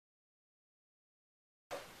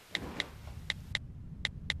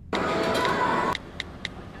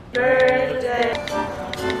birthday.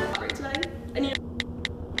 Today. And you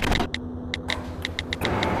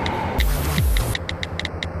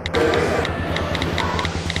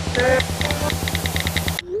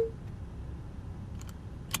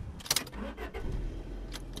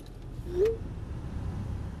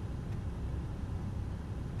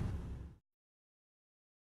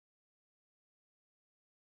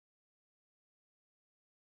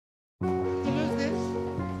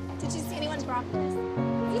Did you see anyone's breakfast?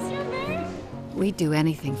 Is this your bird? We'd do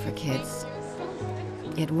anything for kids.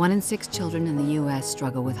 Yet 1 in 6 children in the U.S.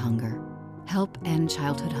 struggle with hunger. Help end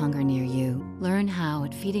childhood hunger near you. Learn how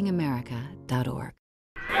at feedingamerica.org.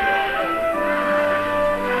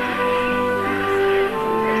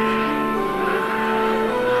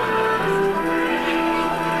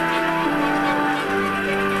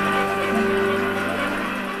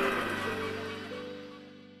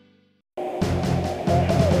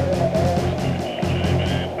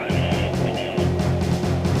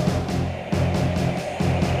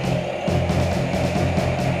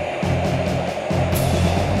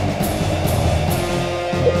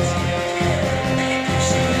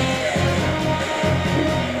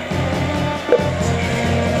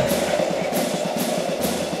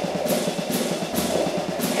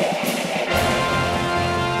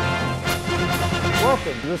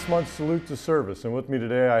 Welcome to this month's Salute to Service, and with me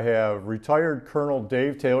today I have retired Colonel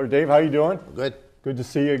Dave Taylor. Dave, how you doing? Good. Good to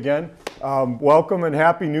see you again. Welcome and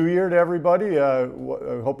Happy New Year to everybody. I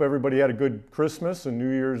hope everybody had a good Christmas and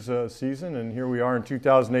New Year's season, and here we are in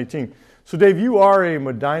 2018. So Dave, you are a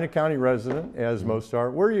Medina County resident, as most are.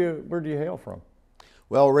 Where do you hail from?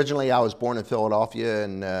 Well, originally I was born in Philadelphia,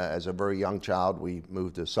 and as a very young child we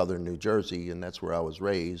moved to southern New Jersey, and that's where I was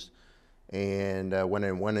raised. And when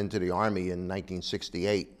I went into the Army in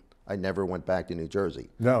 1968, I never went back to New Jersey.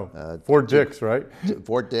 No, Fort Dix, right?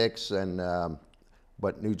 Fort Dix, and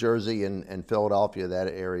but New Jersey and Philadelphia, that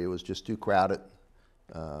area was just too crowded.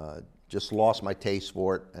 Just lost my taste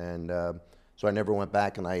for it, and so I never went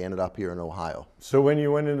back, and I ended up here in Ohio. So when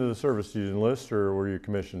you went into the service, did you enlist or were you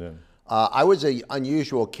commissioned in? I was an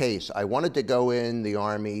unusual case. I wanted to go in the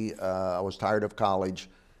Army. I was tired of college,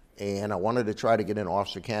 and I wanted to try to get in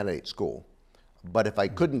officer candidate school. But if I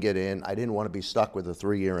couldn't get in, I didn't want to be stuck with a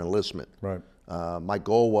 3-year enlistment. Right. My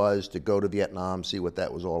goal was to go to Vietnam, see what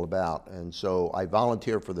that was all about. And so I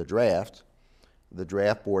volunteered for the draft. The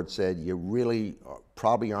draft board said, you really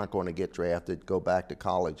probably aren't going to get drafted, go back to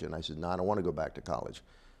college. And I said, no, I don't want to go back to college.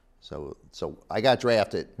 So I got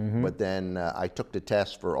drafted, but then I took the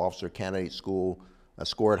test for officer candidate school, I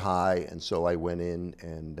scored high, and so I went in,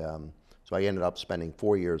 and so I ended up spending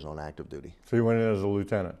 4 years on active duty. So you went in as a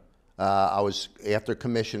lieutenant? I was, after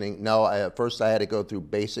commissioning, no, first I had to go through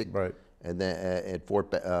basic, Right. and then at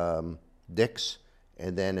Fort Dix,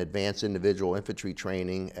 and then advanced individual infantry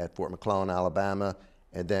training at Fort McClellan, Alabama,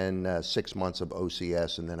 and then 6 months of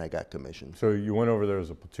OCS, and then I got commissioned. So you went over there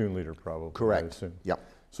as a platoon leader, probably? Correct. I assume. Yep.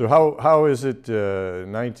 So how is it,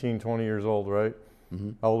 19, 20 years old, right?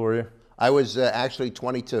 How old were you? I was actually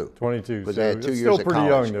 22. 22. Because So I had 2 that's years still at pretty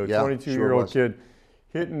college. young, though. Yeah, 22-year-old sure kid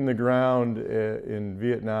hitting the ground in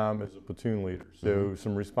Vietnam as a platoon leader. So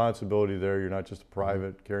some responsibility there. You're not just a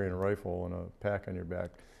private carrying a rifle and a pack on your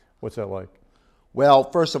back. What's that like? Well,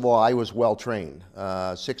 first of all, I was well trained.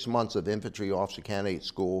 6 months of infantry officer candidate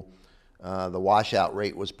school. The washout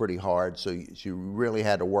rate was pretty hard, so you really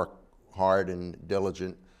had to work hard and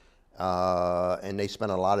diligent. And they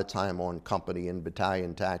spent a lot of time on company and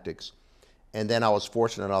battalion tactics. And then I was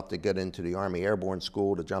fortunate enough to get into the Army Airborne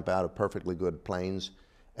School to jump out of perfectly good planes.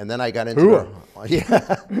 And then I got into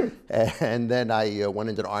and then I went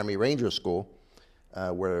into the Army Ranger School,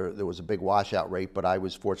 where there was a big washout rate, but I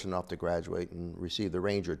was fortunate enough to graduate and receive the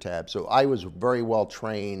Ranger tab. So I was very well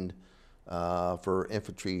trained for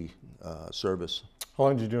infantry service. How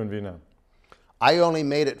long did you do in Vietnam? I only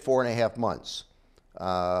made it 4.5 months.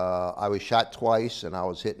 I was shot twice, and I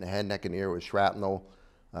was hit in the head, neck, and ear with shrapnel.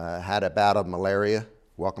 Had a bout of malaria.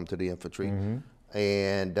 Welcome to the infantry.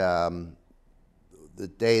 And the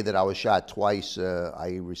day that I was shot twice,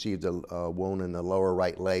 I received a wound in the lower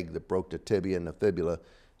right leg that broke the tibia and the fibula.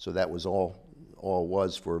 So that was all it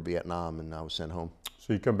was for Vietnam, and I was sent home.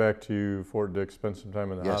 So you come back to Fort Dix, spend some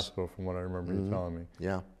time in the Yes. hospital, from what I remember you telling me.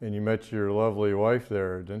 Yeah. And you met your lovely wife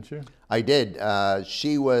there, didn't you? I did.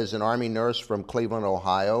 She was an Army nurse from Cleveland,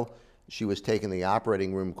 Ohio. She was taking the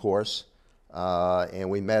operating room course, and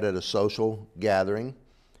we met at a social gathering,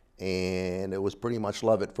 and it was pretty much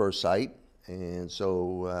love at first sight. And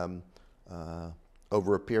so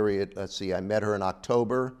over a period, let's see, I met her in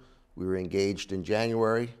October, we were engaged in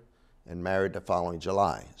January, and married the following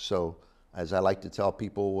July. So as I like to tell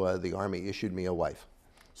people, the Army issued me a wife.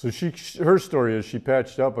 So her story is she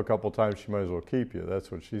patched up a couple times. She might as well keep you. That's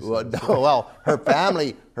what she said. Well, no, well, her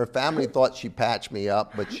family thought she patched me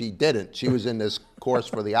up, but she didn't. She was in this course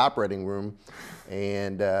for the operating room,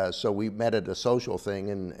 and so we met at a social thing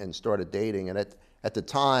and started dating. And at the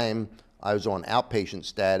time, I was on outpatient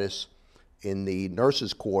status in the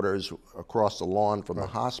nurses' quarters across the lawn from the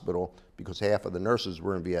hospital because half of the nurses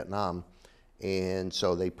were in Vietnam. And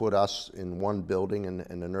so they put us in one building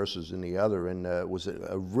and the nurses in the other, and it was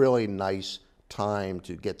a really nice time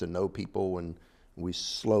to get to know people, and we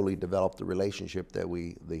slowly developed the relationship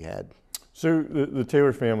that they had. So the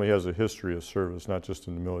Taylor family has a history of service, not just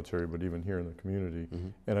in the military, but even here in the community.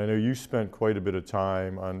 And I know you spent quite a bit of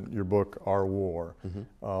time on your book, Our War,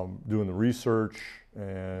 doing the research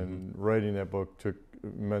and writing that book took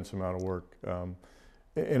immense amount of work.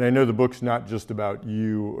 And I know the book's not just about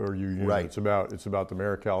you or your unit. Right. It's about the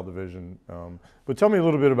Marical Division. But tell me a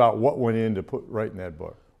little bit about what went into writing that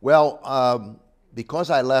book. Well, because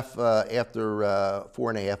I left after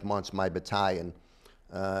 4.5 months my battalion,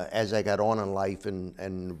 as I got on in life,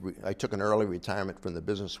 and I took an early retirement from the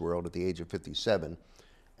business world at the age of 57,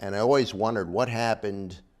 and I always wondered what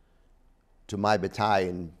happened to my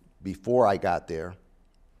battalion before I got there,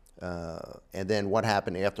 and then what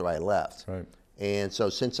happened after I left. Right. And so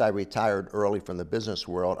since I retired early from the business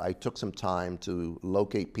world, I took some time to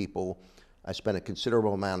locate people. I spent a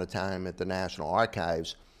considerable amount of time at the National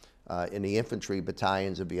Archives. In the infantry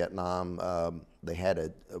battalions of Vietnam, they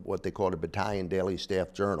had what they called a battalion daily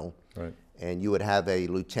staff journal. Right. And you would have a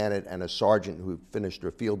lieutenant and a sergeant who finished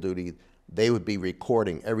their field duty. They would be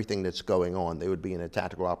recording everything that's going on. They would be in a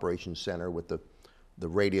tactical operations center with the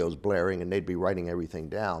radios blaring, and they'd be writing everything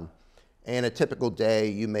down. And a typical day,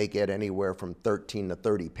 you may get anywhere from 13 to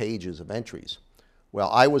 30 pages of entries.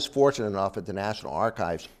 Well, I was fortunate enough at the National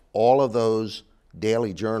Archives, all of those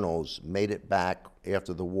daily journals made it back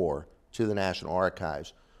after the war to the National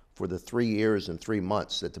Archives for the 3 years and 3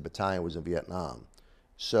 months that the battalion was in Vietnam.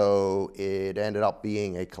 So it ended up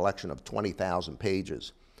being a collection of 20,000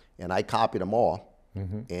 pages. And I copied them all,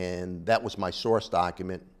 and that was my source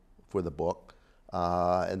document for the book.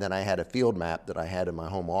 And then I had a field map that I had in my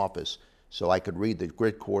home office, so I could read the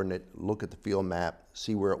grid coordinate, look at the field map,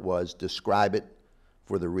 see where it was, describe it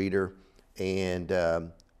for the reader, and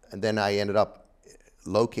then I ended up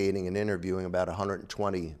locating and interviewing about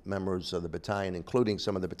 120 members of the battalion, including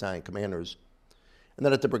some of the battalion commanders. And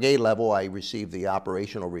then at the brigade level, I received the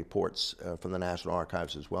operational reports from the National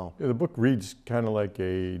Archives as well. Yeah, the book reads kind of like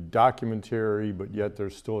a documentary, but yet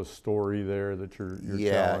there's still a story there that you're telling.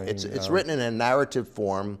 Yeah, it's written in a narrative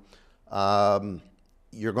form.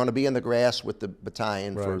 You're going to be in the grass with the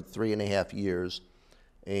battalion for 3.5 years.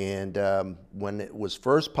 And when it was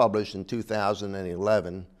first published in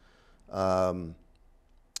 2011,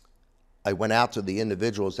 I went out to the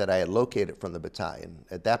individuals that I had located from the battalion.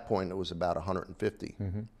 At that point, it was about 150.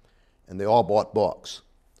 And they all bought books.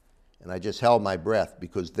 And I just held my breath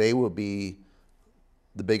because they will be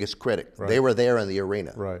the biggest critic. Right. They were there in the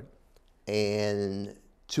arena. Right. And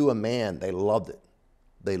to a man, they loved it.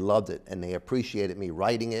 They loved it, and they appreciated me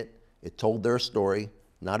writing it. It told their story,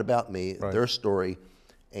 not about me, their story.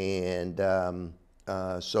 And and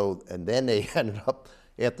then they ended up,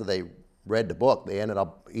 after they read the book, they ended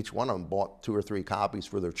up, each one of them bought 2 or 3 copies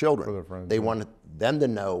for their children. For their friends, they wanted them to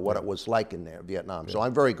know what it was like in there, Vietnam. So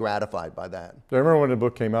I'm very gratified by that. I remember when the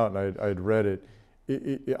book came out and I'd read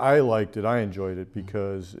it, I liked it, I enjoyed it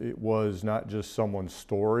because it was not just someone's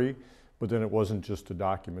story, but then it wasn't just a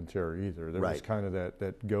documentary either. There was kind of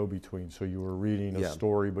that go-between. So you were reading a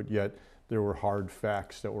story, but yet there were hard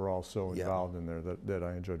facts that were also involved in there that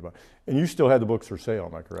I enjoyed about. And you still had the books for sale,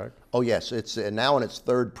 am I correct? Oh yes, it's now in its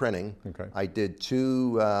 3rd printing. Okay. I did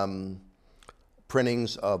 2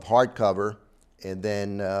 printings of hardcover, and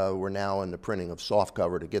then we're now in the printing of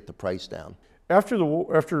softcover to get the price down. After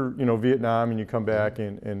Vietnam, and you come back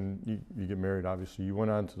and you get married, obviously, you went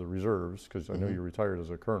on to the reserves, because I know you retired as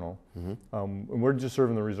a colonel. And where did you serve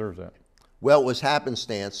in the reserves at? Well, it was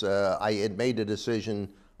happenstance. I had made a decision.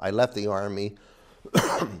 I left the Army,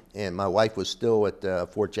 and my wife was still at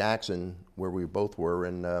Fort Jackson, where we both were,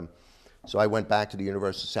 and so I went back to the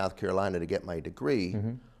University of South Carolina to get my degree.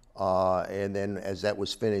 And then as that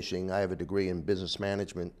was finishing, I have a degree in business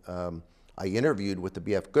management. I interviewed with the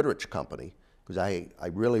B.F. Goodrich Company, because I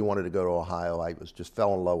really wanted to go to Ohio. I just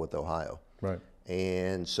fell in love with Ohio. Right.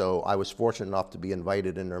 And so I was fortunate enough to be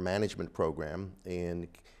invited in their management program. And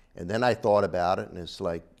then I thought about it, and it's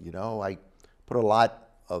like, I put a lot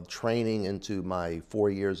of training into my 4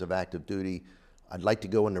 years of active duty. I'd like to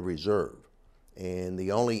go in the reserve. And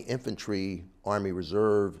the only infantry Army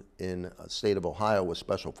reserve in the state of Ohio was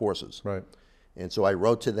Special Forces. Right. And so I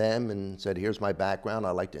wrote to them and said, here's my background.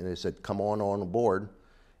 And they said, come on board.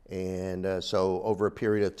 And so over a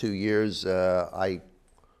period of 2 years, I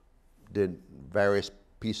did various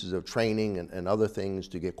pieces of training and other things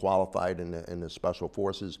to get qualified in the Special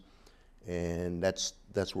Forces. And that's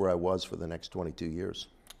where I was for the next 22 years.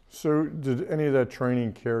 So did any of that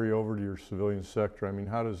training carry over to your civilian sector? I mean,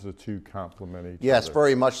 how does the two complement each other? Yes,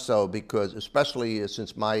 very much so, because especially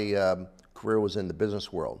since my career was in the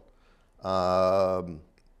business world, the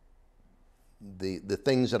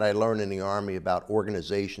things that I learned in the Army about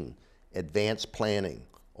organization, advanced planning,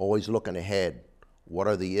 always looking ahead, what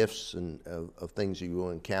are the ifs of things you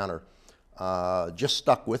will encounter, just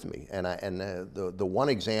stuck with me. And the one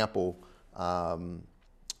example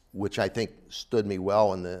which I think stood me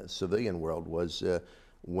well in the civilian world was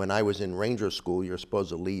when I was in Ranger School. You're supposed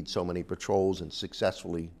to lead so many patrols and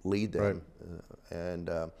successfully lead them.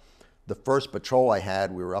 Right. The first patrol I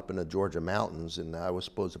had, we were up in the Georgia mountains, and I was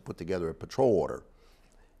supposed to put together a patrol order.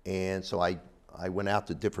 And so I went out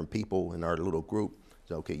to different people in our little group.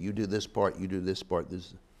 So, okay, you do this part, you do this part.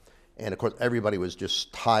 And of course, everybody was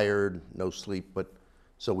just tired, no sleep. But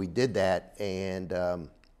so we did that, and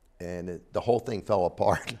the whole thing fell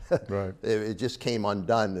apart. Right. It just came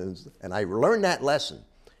undone, and I learned that lesson.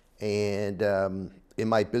 And in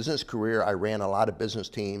my business career, I ran a lot of business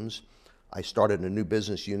teams. I started a new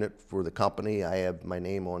business unit for the company. I have my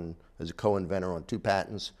name on as a co-inventor on 2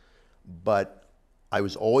 patents. But I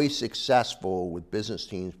was always successful with business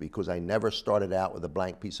teams because I never started out with a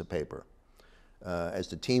blank piece of paper. As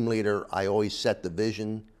the team leader, I always set the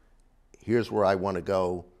vision. Here's where I want to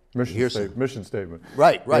go. Mission statement.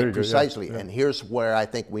 Right, precisely. Yeah. And here's where I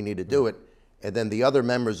think we need to do it. And then the other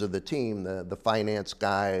members of the team, the finance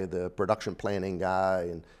guy, the production planning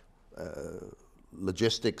guy, and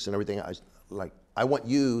logistics and everything, I want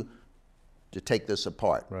you to take this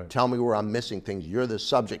apart. Right. Tell me where I'm missing things. You're the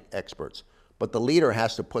subject experts. But the leader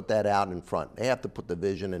has to put that out in front. They have to put the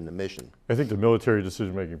vision and the mission. I think the military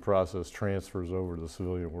decision-making process transfers over to the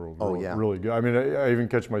civilian world. Really good. I mean, I even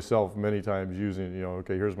catch myself many times using,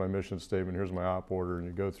 okay, here's my mission statement, here's my op order, and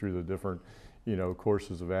you go through the different,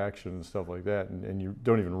 courses of action and stuff like that, and you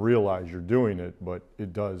don't even realize you're doing it, but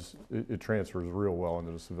it does. It transfers real well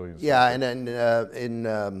into the civilian sector. Yeah, and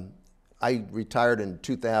then I retired in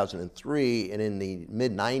 2003, and in the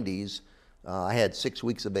mid-90s, I had 6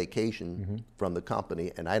 weeks of vacation from the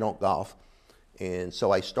company, and I don't golf. And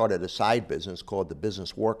so I started a side business called the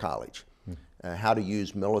Business War College, how to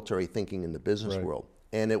use military thinking in the business world.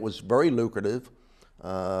 And it was very lucrative,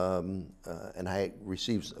 and I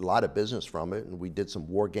received a lot of business from it, and we did some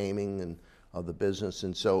war gaming and of the business.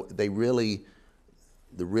 And so the really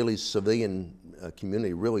civilian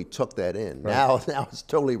community really took that in. Right. Now it's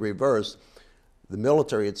totally reversed. The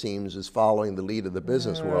military, it seems, is following the lead of the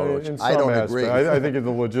business world, which I don't agree. I think in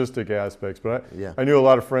the logistic aspects, but I knew a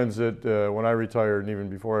lot of friends that when I retired, and even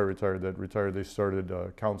before I retired, they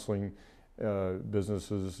started counseling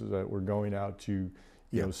businesses that were going out to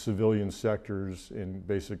civilian sectors and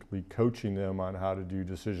basically coaching them on how to do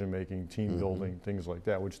decision-making, team building, things like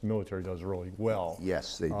that, which the military does really well.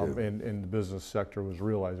 Yes, they do. And the business sector was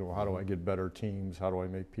realizing, well, how do I get better teams? How do I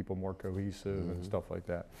make people more cohesive and stuff like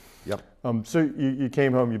that? Yep. So you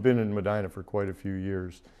came home, you've been in Medina for quite a few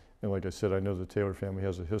years. And like I said, I know the Taylor family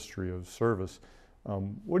has a history of service.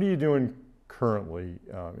 What are you doing currently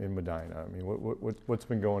in Medina? I mean, what's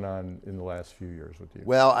been going on in the last few years with you?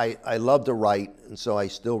 Well, I love to write, and so I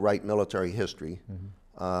still write military history.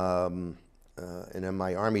 And in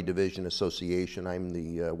my Army Division Association, I'm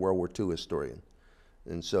the World War II historian.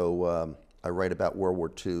 And so I write about World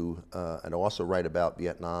War II and also write about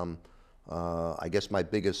Vietnam. I guess my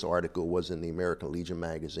biggest article was in the American Legion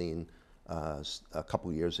magazine a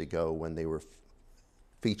couple years ago when they were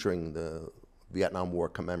featuring the Vietnam War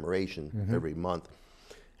commemoration every month.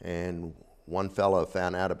 And one fellow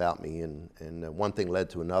found out about me, and one thing led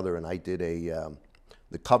to another, and I did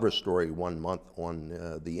the cover story one month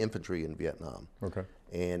on the infantry in Vietnam. Okay.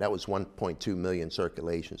 And that was 1.2 million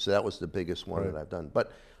circulation, so that was the biggest one that I've done.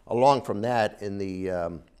 But along from that, in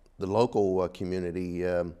the local community,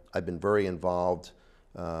 I've been very involved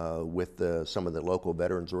with some of the local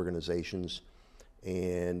veterans organizations.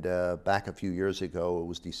 And back a few years ago, it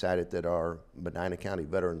was decided that our Medina County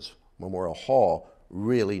Veterans Memorial Hall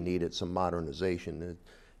really needed some modernization. It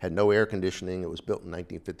had no air conditioning. It was built in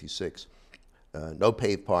 1956. No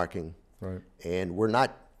paved parking. Right. And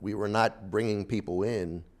we were not bringing people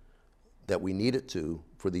in that we needed to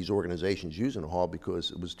for these organizations using the hall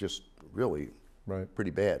because it was just really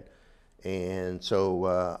pretty bad. And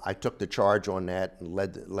so I took the charge on that and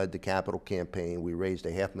led the capital campaign. We raised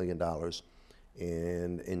 $500,000.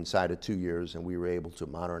 and inside of 2 years, and we were able to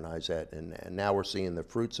modernize that, and now we're seeing the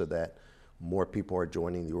fruits of that. More people are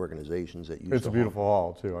joining the organizations that use It's a beautiful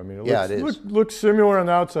hall too. I mean, it looks similar on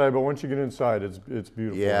the outside, but once you get inside, it's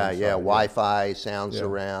beautiful. Yeah, inside. yeah, Wi-Fi, sound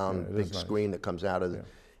surround, yeah, big nice. screen that comes out of it.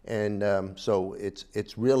 And so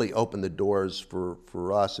it's really opened the doors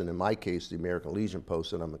for us, and in my case, the American Legion Post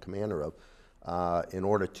that I'm a commander of, in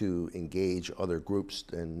order to engage other groups.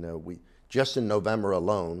 And we just in November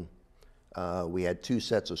alone, we had 2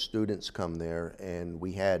 sets of students come there, and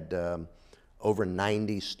we had over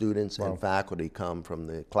 90 students and faculty come from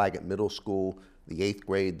the Claggett Middle School, the 8th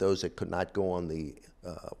grade, those that could not go on the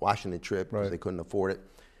Washington trip because they couldn't afford it.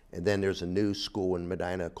 And then there's a new school in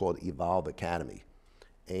Medina called Evolve Academy.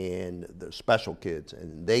 And the special kids,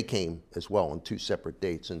 and they came as well on 2 separate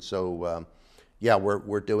dates. And so, yeah,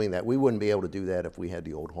 we're doing that. We wouldn't be able to do that if we had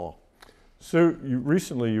the old hall. So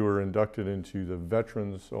recently you were inducted into the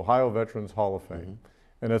Ohio Veterans Hall of Fame.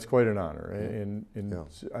 And that's quite an honor, and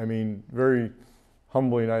I mean, very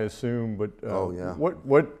humbling, I assume. But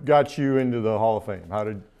what got you into the Hall of Fame? How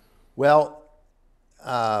did? Well,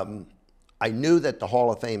 I knew that the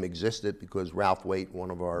Hall of Fame existed because Ralph Waite,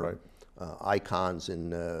 one of our icons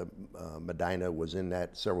in Medina, was in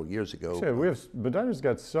that several years ago. Yeah, Medina's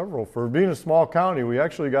got several. For being a small county, we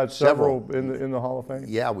actually got several in the Hall of Fame.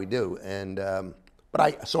 Yeah, we do, and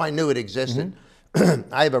so I knew it existed.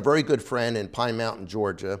 I have a very good friend in Pine Mountain,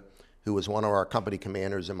 Georgia, who was one of our company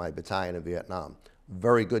commanders in my battalion in Vietnam.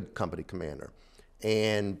 Very good company commander.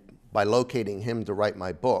 And by locating him to write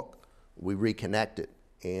my book, we reconnected.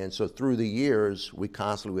 And so through the years, we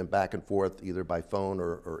constantly went back and forth, either by phone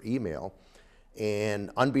or email.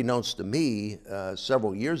 And unbeknownst to me,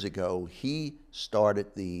 several years ago, he started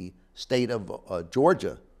the state of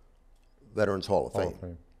Georgia Veterans Hall of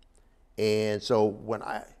Fame. And so when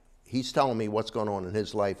he's telling me what's going on in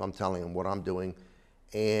his life, I'm telling him what I'm doing.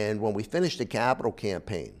 And when we finished the Capitol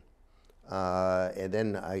campaign, and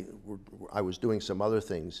then I was doing some other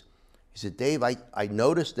things, he said, Dave, I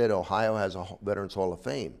noticed that Ohio has a Veterans Hall of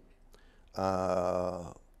Fame.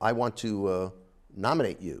 I want to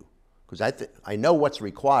nominate you, because I know what's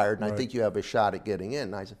required, and I think you have a shot at getting in.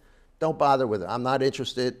 And I said, don't bother with it. I'm not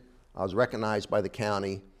interested. I was recognized by the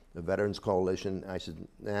county, the Veterans Coalition. I said,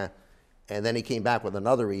 nah. And then he came back with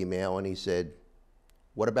another email, and he said,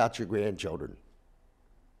 what about your grandchildren?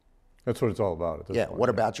 That's what it's all about at this point. What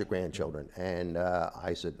about your grandchildren? And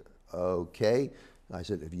I said, okay. I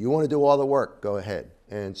said, if you want to do all the work, go ahead.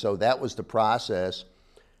 And so that was the process.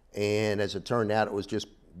 And as it turned out, it was just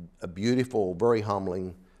a beautiful, very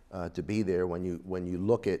humbling to be there when you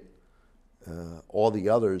look at all the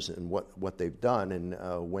others and what they've done.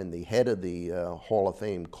 And when the head of the Hall of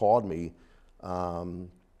Fame called me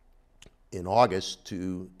in August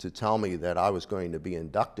to tell me that I was going to be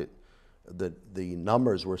inducted, the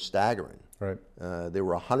numbers were staggering. Right. There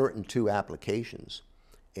were 102 applications,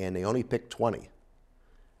 and they only picked 20.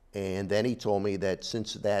 And then he told me that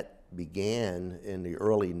since that began in the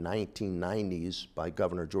early 1990s by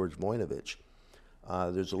Governor George Voinovich,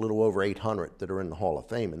 there's a little over 800 that are in the Hall of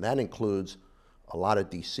Fame, and that includes a lot of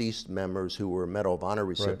deceased members who were Medal of Honor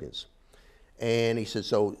recipients. And he said,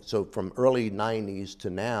 so from early 90s to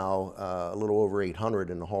now, a little over 800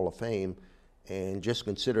 in the Hall of Fame, and just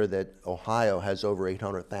consider that Ohio has over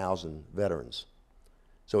 800,000 veterans.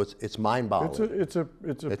 So it's mind-boggling. It's a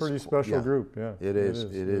pretty special group, yeah. It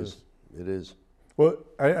is. Well,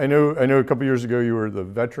 I know a couple years ago you were the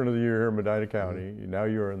Veteran of the Year here in Medina County. Now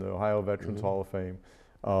you're in the Ohio Veterans Hall of Fame.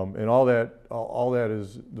 And all that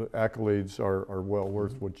is, the accolades are well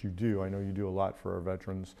worth what you do. I know you do a lot for our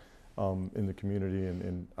veterans in the community,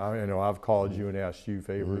 and I know I've called you and asked you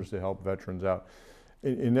favors to help veterans out.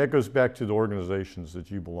 And that goes back to the organizations that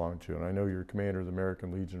you belong to. And I know you're commander of the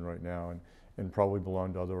American Legion right now, and probably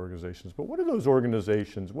belong to other organizations. But what are those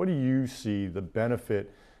organizations? What do you see the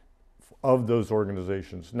benefit of those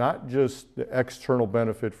organizations? Not just the external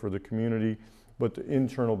benefit for the community, but the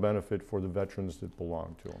internal benefit for the veterans that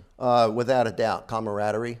belong to them. Without a doubt,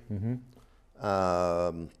 camaraderie.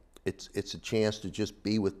 It's a chance to just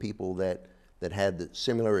be with people that had the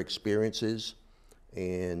similar experiences.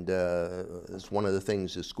 And it's one of the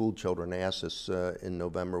things the school children asked us in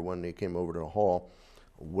November when they came over to the hall,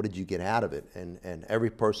 what did you get out of it? And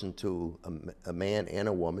every person, to a man and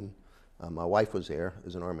a woman, my wife was there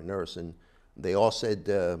as an Army nurse, and they all said,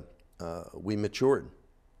 we matured.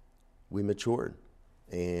 We matured.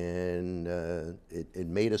 And it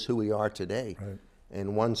made us who we are today. Right.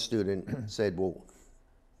 And one student said, well,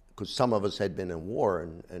 because some of us had been in war,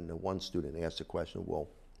 and the one student asked the question, well,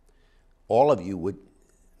 all of you would,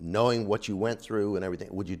 knowing what you went through and everything,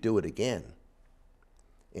 would you do it again?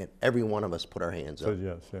 and every one of us put our hands up. Said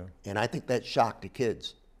yes, yeah. And I think that shocked the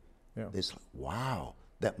kids. Yeah. It's like, wow,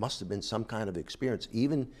 that must have been some kind of experience.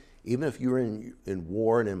 Even if you were in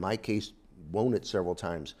war, and in my case, wounded several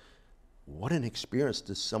times, what an experience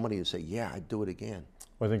to somebody to say, yeah, I'd do it again.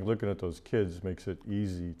 Well, I think looking at those kids makes it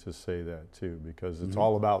easy to say that too, because it's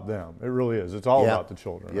all about them. It really is. It's all about the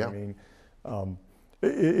children. Yeah. I mean,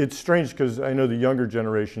 it's strange because I know the younger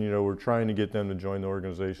generation, we're trying to get them to join the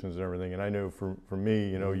organizations and everything. And I know for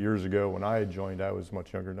me, years ago when I had joined, I was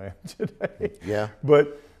much younger than I am today. Yeah.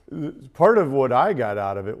 But part of what I got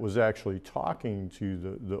out of it was actually talking to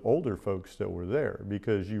the older folks that were there,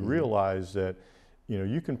 because you realize that,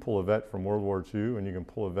 you can pull a vet from World War II and you can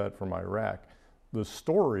pull a vet from Iraq. The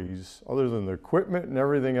stories, other than the equipment and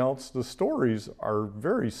everything else, the stories are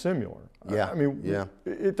very similar. Yeah. I mean,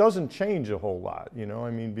 it doesn't change a whole lot. I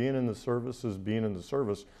mean, being in the service is being in the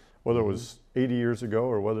service, whether it was 80 years ago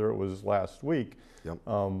or whether it was last week. Yep.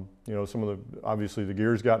 Some of obviously the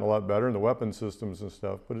gear's gotten a lot better and the weapon systems and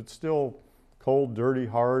stuff, but it's still cold, dirty,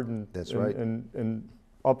 hard, and That's right. and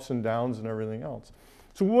ups and downs and everything else.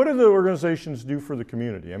 So what do the organizations do for the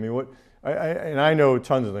community? I mean, and I know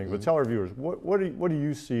tons of things, but tell our viewers, what do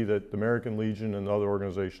you see that the American Legion and the other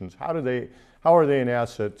organizations, how are they an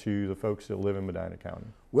asset to the folks that live in Medina County?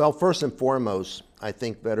 Well, first and foremost, I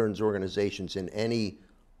think veterans organizations in any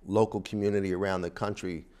local community around the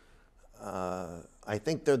country, I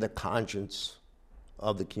think they're the conscience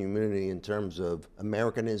of the community in terms of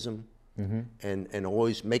Americanism, and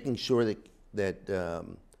always making sure that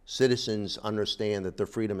citizens understand that their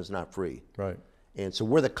freedom is not free. Right. And so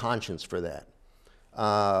we're the conscience for that.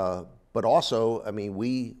 But also, I mean,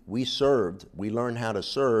 we served, we learned how to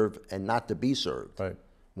serve and not to be served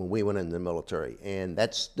when we went in the military. And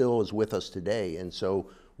that still is with us today. And so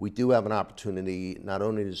we do have an opportunity not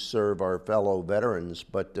only to serve our fellow veterans,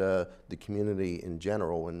 but the community in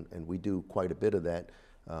general. And we do quite a bit of that.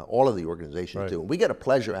 All of the organizations do. And we get a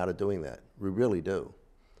pleasure out of doing that. We really do.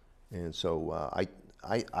 And so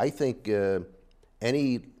I think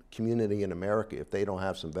any community in America, if they don't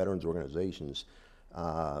have some veterans organizations,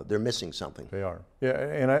 they're missing something. They are. Yeah,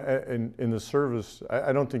 and in the service,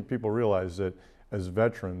 I don't think people realize that as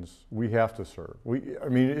veterans, we have to serve. I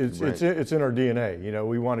mean, it's in our DNA.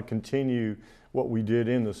 We want to continue what we did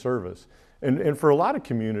in the service. And for a lot of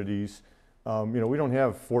communities, we don't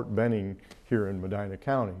have Fort Benning here in Medina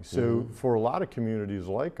County. So for a lot of communities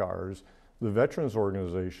like ours, the veterans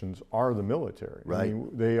organizations are the military. Right. I mean,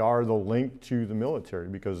 they are the link to the military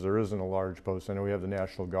because there isn't a large post. I know we have the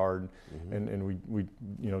National Guard, and we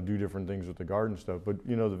do different things with the Guard and stuff. But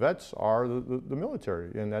the vets are the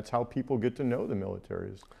military, and that's how people get to know the military.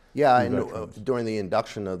 Yeah, I know. During the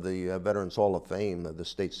induction of the Veterans Hall of Fame, the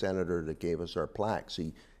state senator that gave us our plaques,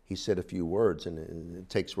 he said a few words, and it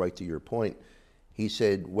takes right to your point. He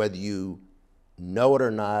said, whether you know it or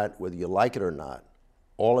not, whether you like it or not,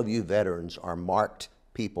 all of you veterans are marked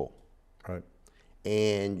people. Right.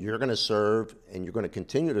 And you're going to serve, and you're going to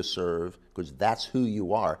continue to serve, because that's who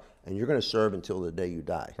you are, and you're going to serve until the day you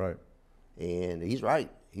die. Right. And he's right.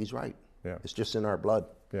 He's right. Yeah. It's just in our blood.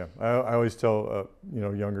 Yeah. I always tell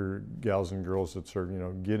younger gals and girls that serve,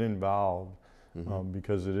 get involved,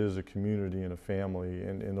 because it is a community and a family,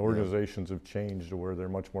 and the organizations have changed to where they're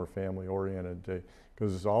much more family oriented.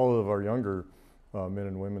 Because all of our younger men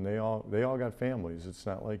and women, they all got families. It's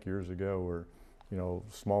not like years ago where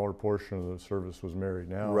smaller portion of the service was married.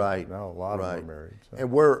 Now now a lot of them are married. So.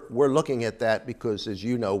 And we're looking at that because, as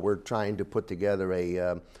you know, we're trying to put together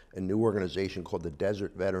a new organization called the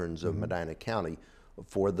Desert Veterans of Medina County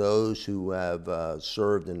for those who have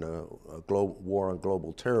served in a war on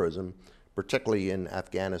global terrorism, particularly in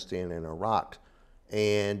Afghanistan and Iraq.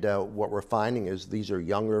 And what we're finding is these are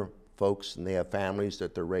younger folks, and they have families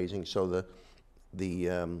that they're raising. So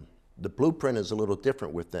the blueprint is a little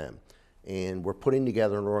different with them. And we're putting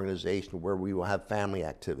together an organization where we will have family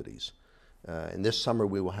activities. And this summer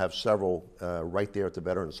we will have several right there at the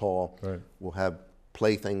Veterans Hall. Right. We'll have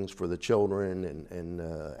playthings for the children and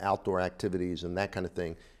outdoor activities and that kind of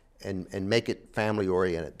thing, and make it family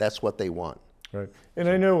oriented. That's what they want. Right. And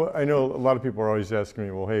I know a lot of people are always asking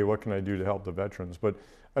me, well, hey, what can I do to help the veterans? But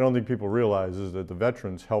I don't think people realize is that the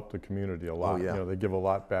veterans help the community a lot. Oh, yeah. They give a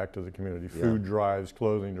lot back to the community. Food drives,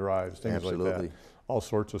 clothing drives, things like that. All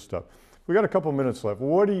sorts of stuff. We got a couple minutes left.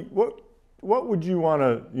 What would you want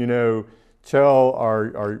to tell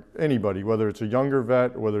our anybody, whether it's a younger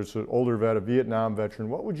vet, whether it's an older vet, a Vietnam veteran?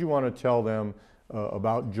 What would you want to tell them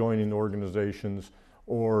about joining organizations,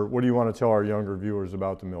 or what do you want to tell our younger viewers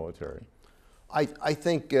about the military? I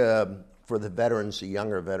think for the veterans, the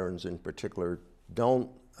younger veterans in particular, don't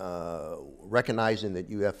recognizing that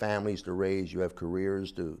you have families to raise, you have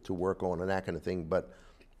careers to work on and that kind of thing, but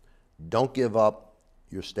don't give up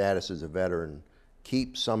your status as a veteran.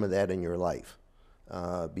 Keep some of that in your life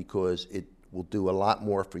because it will do a lot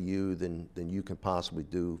more for you than you can possibly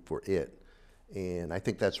do for it. And I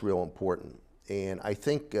think that's real important. And I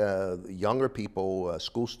think younger people,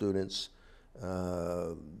 school students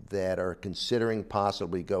that are considering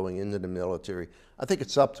possibly going into the military, I think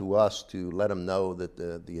it's up to us to let them know that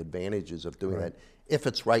the advantages of doing that, if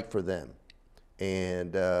it's right for them.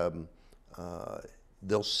 And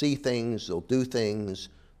they'll see things, they'll do things,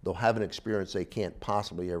 they'll have an experience they can't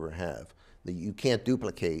possibly ever have. You can't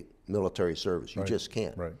duplicate military service, you just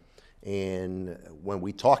can't. Right. And when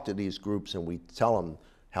we talk to these groups and we tell them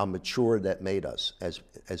how mature that made us as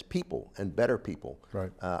people and better people,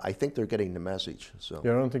 I think they're getting the message. So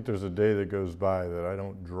yeah, I don't think there's a day that goes by that I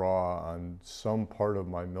don't draw on some part of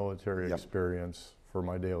my military experience for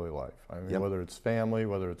my daily life. I mean, whether it's family,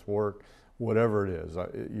 whether it's work, whatever it is,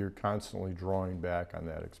 you're constantly drawing back on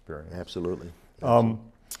that experience. Absolutely.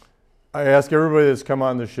 I ask everybody that's come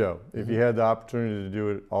on the show, if you had the opportunity to do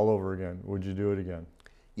it all over again, would you do it again?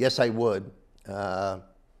 Yes, I would. I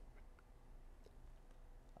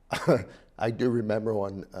do remember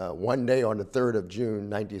on one day on the 3rd of June,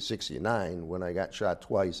 1969, when I got shot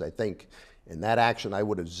twice. I think in that action I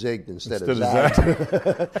would have zigged instead of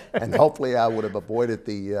zagged. And hopefully I would have avoided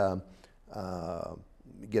the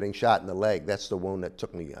getting shot in the leg. That's the wound that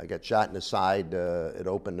took me. I got shot in the side. It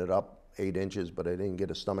opened it up 8 inches, but I didn't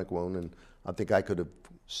get a stomach wound. And I think I could have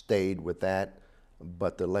stayed with that.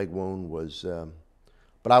 But the leg wound was,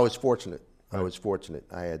 but I was fortunate. I was fortunate.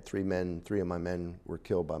 I had 3 men, 3 of my men were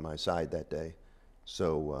killed by my side that day.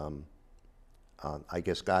 So I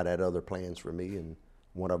guess God had other plans for me, and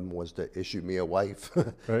one of them was to issue me a wife.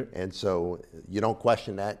 And so you don't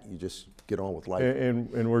question that, you just get on with life.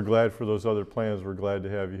 And we're glad for those other plans. We're glad to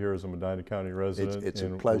have you here as a Medina County resident. It's a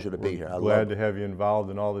pleasure to be here. Glad to have you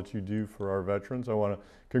involved in all that you do for our veterans. I want to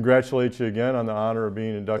congratulate you again on the honor of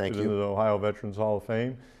being inducted into the Ohio Veterans Hall of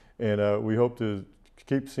Fame. And we hope to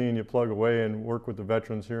keep seeing you plug away and work with the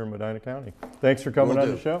veterans here in Medina County. Thanks for coming on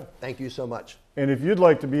the show. Thank you so much. And if you'd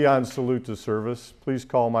like to be on Salute to Service, please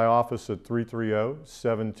call my office at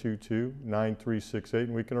 330-722-9368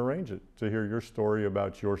 and we can arrange it to hear your story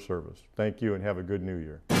about your service. Thank you and have a good New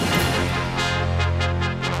Year.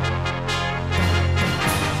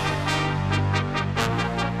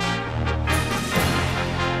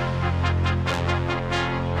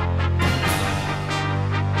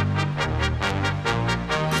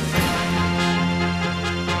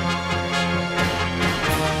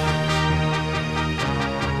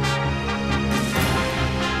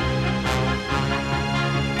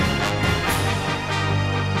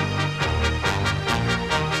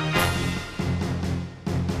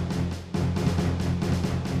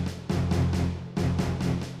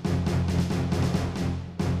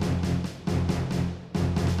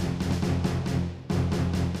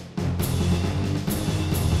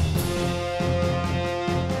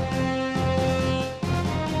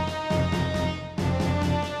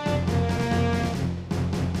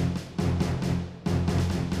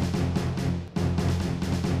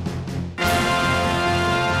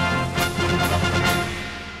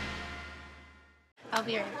 I'll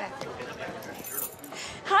be right back.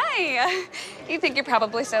 Hi. You think you're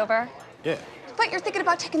probably sober? Yeah. But you're thinking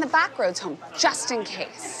about taking the back roads home, just in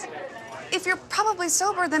case. If you're probably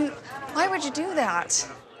sober, then why would you do that?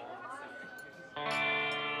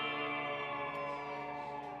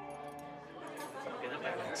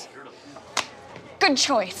 Good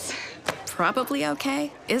choice. Probably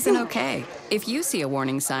okay isn't okay. If you see a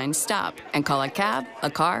warning sign, stop and call a cab, a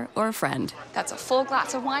car, or a friend. That's a full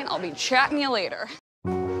glass of wine. I'll be chatting you later.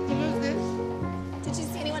 Did you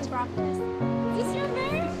see anyone's breakfast? Is this your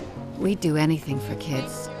bird? We do anything for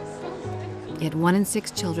kids. Yet 1 in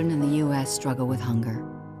 6 children in the U.S. struggle with hunger.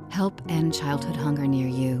 Help end childhood hunger near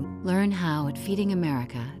you. Learn how at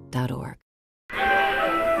feedingamerica.org.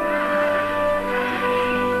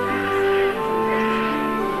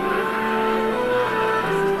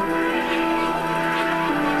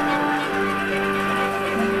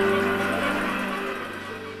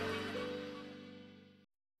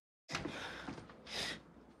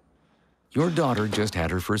 Your daughter just had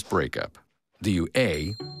her first breakup. Do you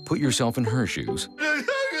A, put yourself in her shoes?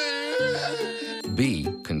 B,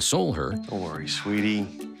 console her? Don't worry, sweetie.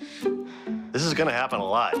 This is gonna happen a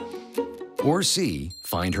lot. Or C,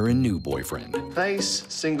 find her a new boyfriend? Nice,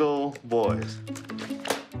 single boys.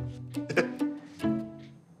 That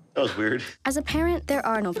was was weird. As a parent, there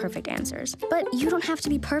are no perfect answers. But you don't have to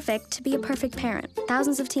be perfect to be a perfect parent.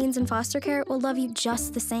 Thousands of teens in foster care will love you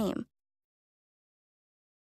just the same.